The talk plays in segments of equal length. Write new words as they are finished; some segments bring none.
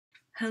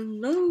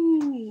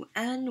Hello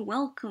and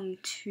welcome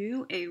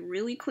to a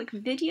really quick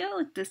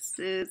video. This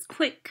is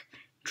Quick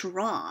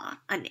Draw,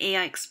 an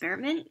AI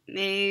experiment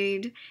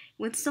made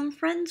with some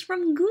friends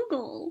from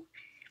Google.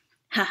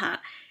 Haha,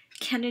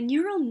 can a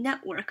neural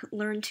network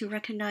learn to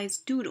recognize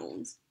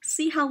doodles?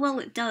 See how well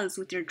it does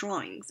with your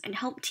drawings and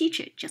help teach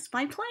it just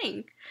by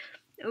playing.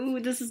 Oh,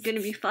 this is gonna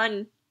be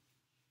fun.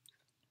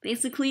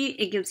 Basically,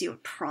 it gives you a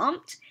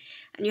prompt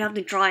and you have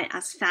to draw it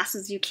as fast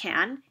as you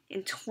can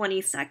in 20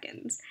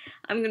 seconds.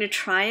 I'm gonna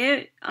try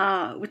it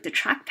with the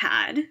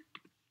trackpad.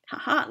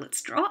 Haha,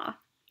 let's draw.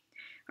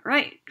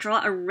 Alright,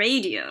 draw a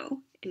radio.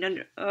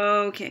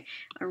 Okay,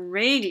 a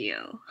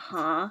radio,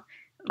 huh?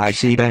 Okay. I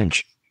see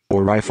bench,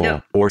 or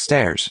rifle, or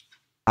stairs.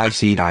 I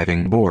see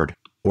diving board,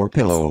 or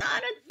pillow. It's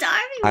not a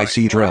diving board. I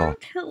see drill,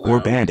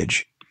 or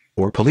bandage,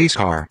 or police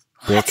car,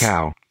 or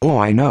cow. Oh,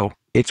 I know,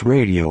 it's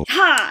radio.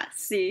 Ha!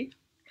 See?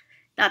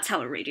 That's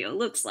how a radio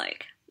looks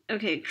like.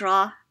 Okay,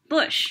 draw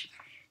bush.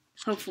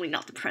 Hopefully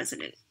not the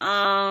president.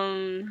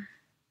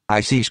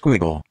 I see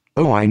squiggle.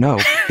 Oh, I know,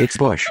 it's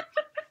bush.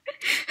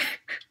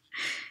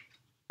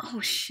 Oh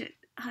shit,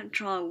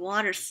 draw a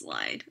water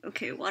slide.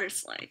 Okay, water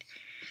slide.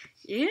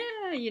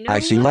 Yeah, you know I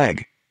see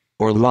leg,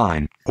 or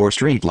line, or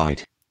street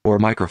light, or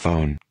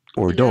microphone,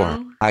 or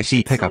door. I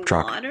see pickup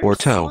truck, or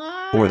toe,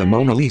 or the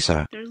Mona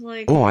Lisa.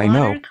 Like oh, I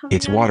know,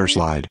 it's water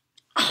slide.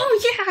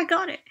 Oh yeah, I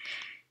got it.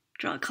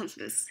 Draw a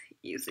compass.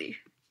 Easy.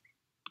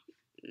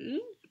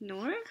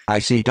 North? I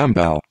see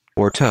dumbbell,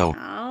 or toe.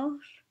 South?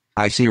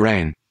 I see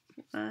rain.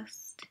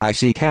 West? I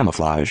see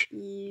camouflage,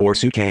 or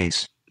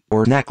suitcase,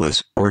 or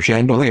necklace, or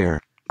chandelier.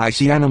 I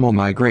see animal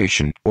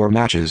migration, or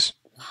matches.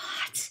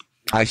 What?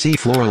 I see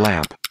floor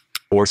lamp,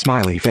 or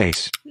smiley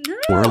face,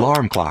 or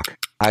alarm clock.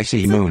 I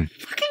see moon.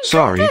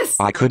 Sorry, compass.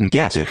 I couldn't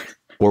guess it.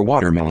 Or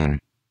watermelon.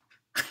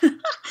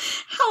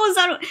 How was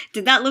that?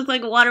 Did that look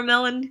like a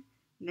watermelon?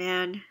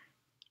 Man.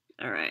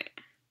 Alright.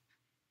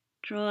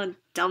 Draw a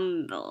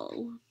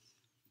dumbbell.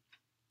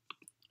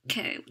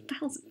 Okay, what the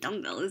hell's a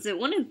dumbbell? Is it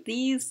one of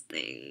these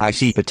things? I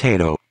see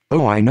potato.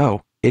 Oh, I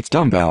know. It's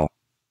dumbbell.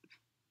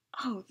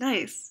 Oh,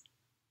 nice.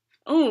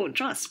 Oh,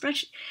 draw a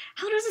spreadsheet.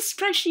 How does a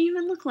spreadsheet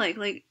even look like?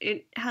 Like,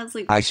 it has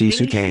like... I see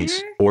suitcase,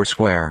 here? or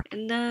square,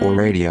 and then... or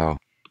radio,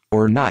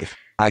 or knife.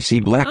 I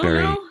see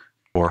blackberry, oh,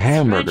 no. or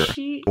hamburger,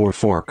 or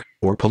fork,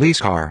 or police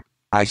car.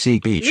 I see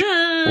beach,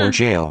 or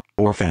jail,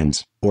 or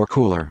fence, or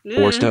cooler,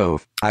 or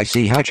stove. I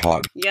see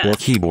hedgehog, or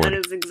keyboard. That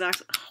is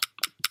exactly...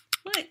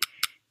 What?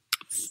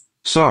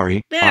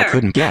 Sorry, I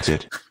couldn't guess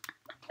it.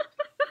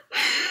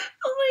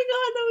 Oh my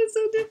god, that was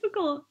so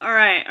difficult.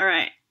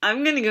 Alright.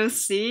 I'm gonna go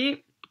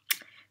see...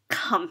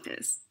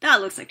 Compass.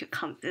 That looks like a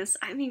compass.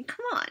 I mean,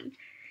 come on.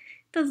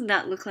 Doesn't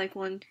that look like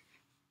one?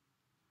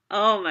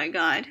 Oh my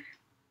god.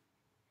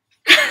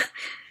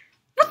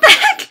 What the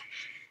heck?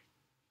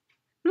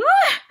 What?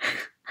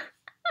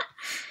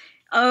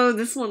 Oh,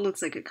 this one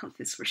looks like a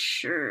compass for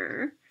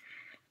sure.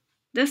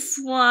 This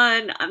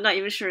one, I'm not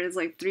even sure, it's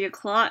like 3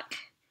 o'clock.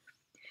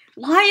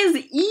 Why is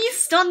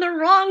east on the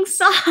wrong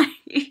side?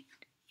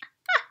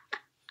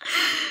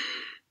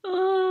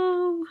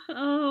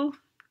 Oh.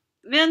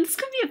 Man, this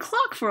could be a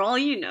clock for all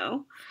you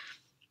know.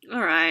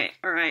 Alright,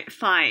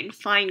 fine,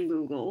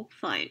 Google,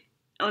 fine.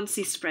 I want to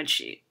see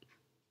spreadsheet.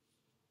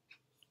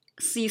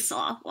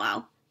 Seesaw,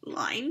 wow.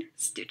 Line,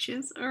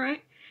 stitches,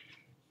 alright.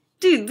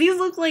 Dude, these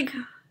look like,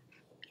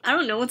 I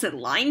don't know, what's it,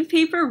 line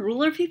paper,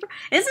 ruler paper?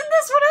 Isn't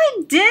this what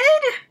I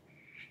did?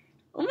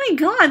 Oh my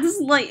god, this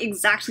is like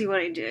exactly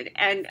what I did,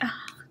 and,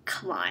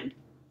 come on.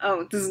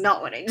 Oh, this is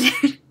not what I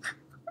did.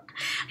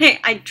 Hey,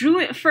 I drew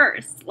it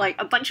first,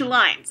 like a bunch of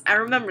lines, I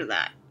remember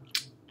that.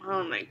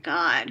 Oh my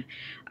god.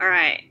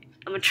 Alright,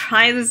 I'm gonna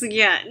try this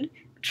again.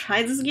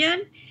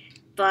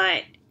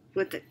 But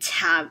with a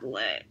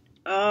tablet.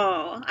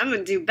 Oh, I'm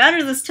gonna do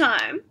better this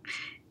time.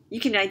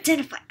 You can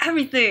identify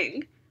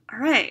everything.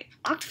 Alright,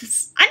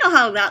 octopus. I know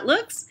how that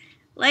looks.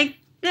 Like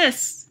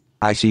this.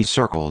 I see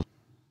circle.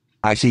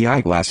 I see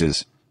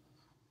eyeglasses.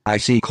 I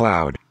see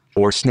cloud,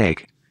 or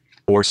snake,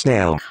 or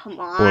snail, come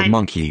on, or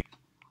monkey,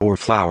 or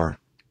flower.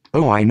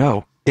 Oh, I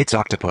know, it's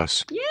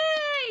octopus.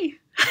 Yay!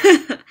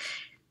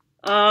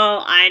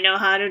 Oh, I know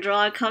how to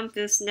draw a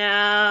compass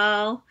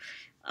now.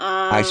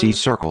 I see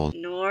circle.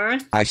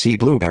 North. I see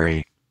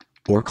blueberry.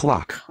 Or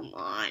clock. Come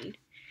on.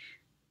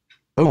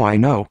 Oh, I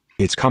know.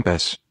 It's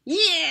compass.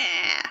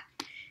 Yeah!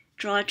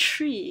 Draw a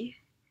tree.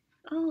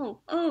 Oh,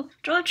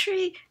 draw a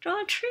tree.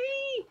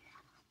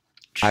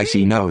 I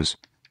see nose.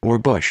 Or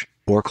bush.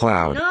 Or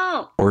cloud.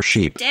 No! Or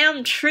sheep.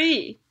 Damn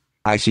tree.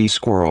 I see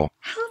squirrel.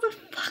 How the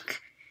fuck?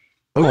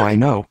 Oh, I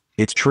know.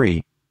 It's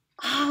tree.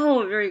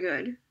 Oh, very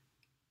good.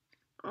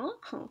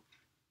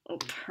 Oh,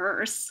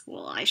 purse.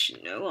 Well, I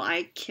should know.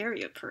 I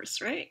carry a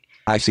purse, right?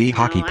 I see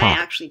hockey puck. I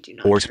actually do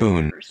not. Or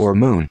spoon. Or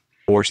moon.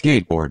 Or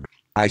skateboard.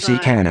 I see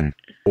cannon.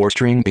 Or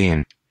string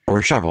bean.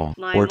 Or shovel.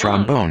 Or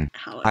trombone.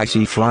 I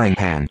see frying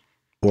pan.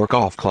 Or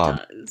golf club.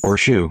 Or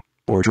shoe.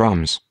 Or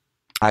drums.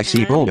 I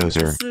see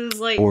bulldozer.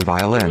 Or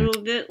violin.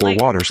 Or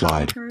water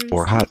slide.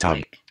 Or hot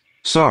tub.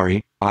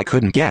 Sorry, I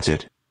couldn't guess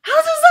it. How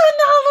does that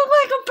not look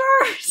like a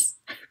purse?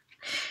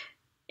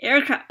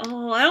 Aircraft.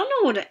 Oh, I don't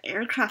know what an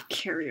aircraft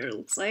carrier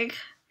looks like.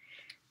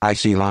 I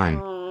see line.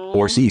 Oh.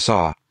 Or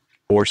seesaw.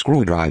 Or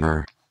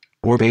screwdriver.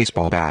 Or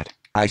baseball bat.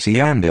 I see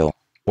anvil.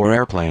 Or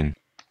airplane.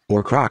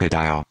 Or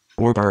crocodile.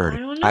 Or bird. I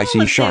don't know I see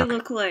what shark. they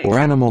look like. Or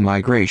animal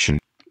migration.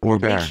 Or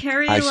bear. They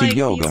carry, I see like,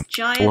 yoga. these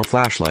giant Or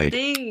flashlight.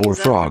 Or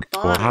frog.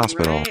 bottom, or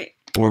hospital. right?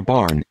 Or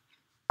barn.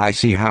 I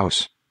see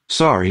house.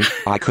 Sorry,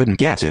 I couldn't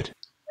guess it.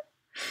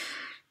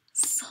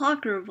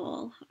 Soccer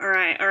ball.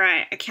 Alright,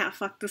 alright. I can't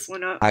fuck this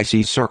one up. I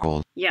see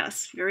circle.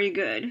 Yes, very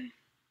good.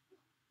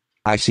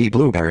 I see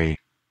blueberry.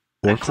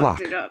 Or I clock.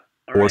 fucked it up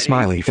Or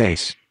smiley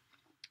face.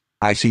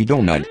 I see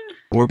donut.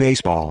 Or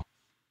baseball.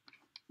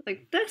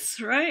 Like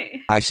this, right?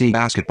 I see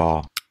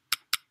basketball.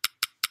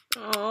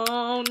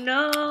 Oh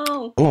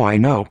no. Oh, I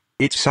know.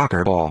 It's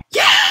soccer ball.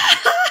 Yeah!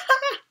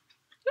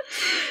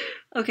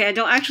 Okay, I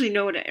don't actually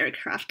know what an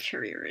aircraft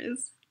carrier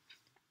is.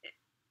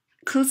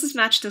 Closest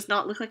match does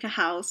not look like a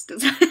house.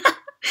 Does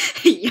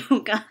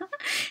yoga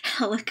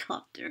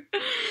helicopter.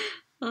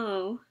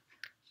 Oh.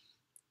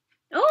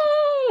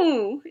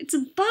 Oh, it's a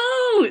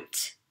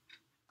boat.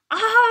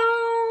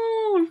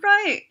 Oh,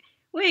 right.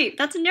 Wait,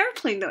 that's an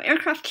airplane though.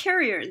 Aircraft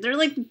carrier. They're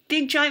like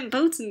big giant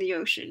boats in the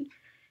ocean.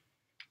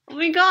 Oh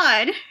my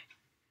god.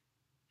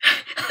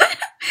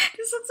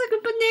 This looks like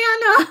a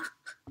banana.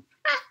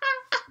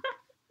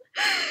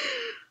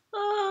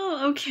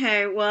 Oh,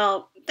 okay.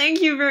 Well,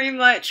 thank you very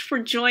much for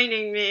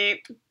joining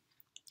me.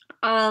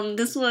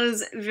 This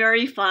was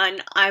very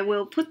fun. I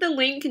will put the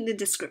link in the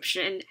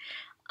description.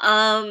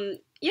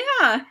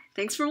 Yeah,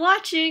 thanks for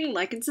watching.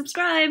 Like and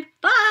subscribe.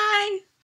 Bye!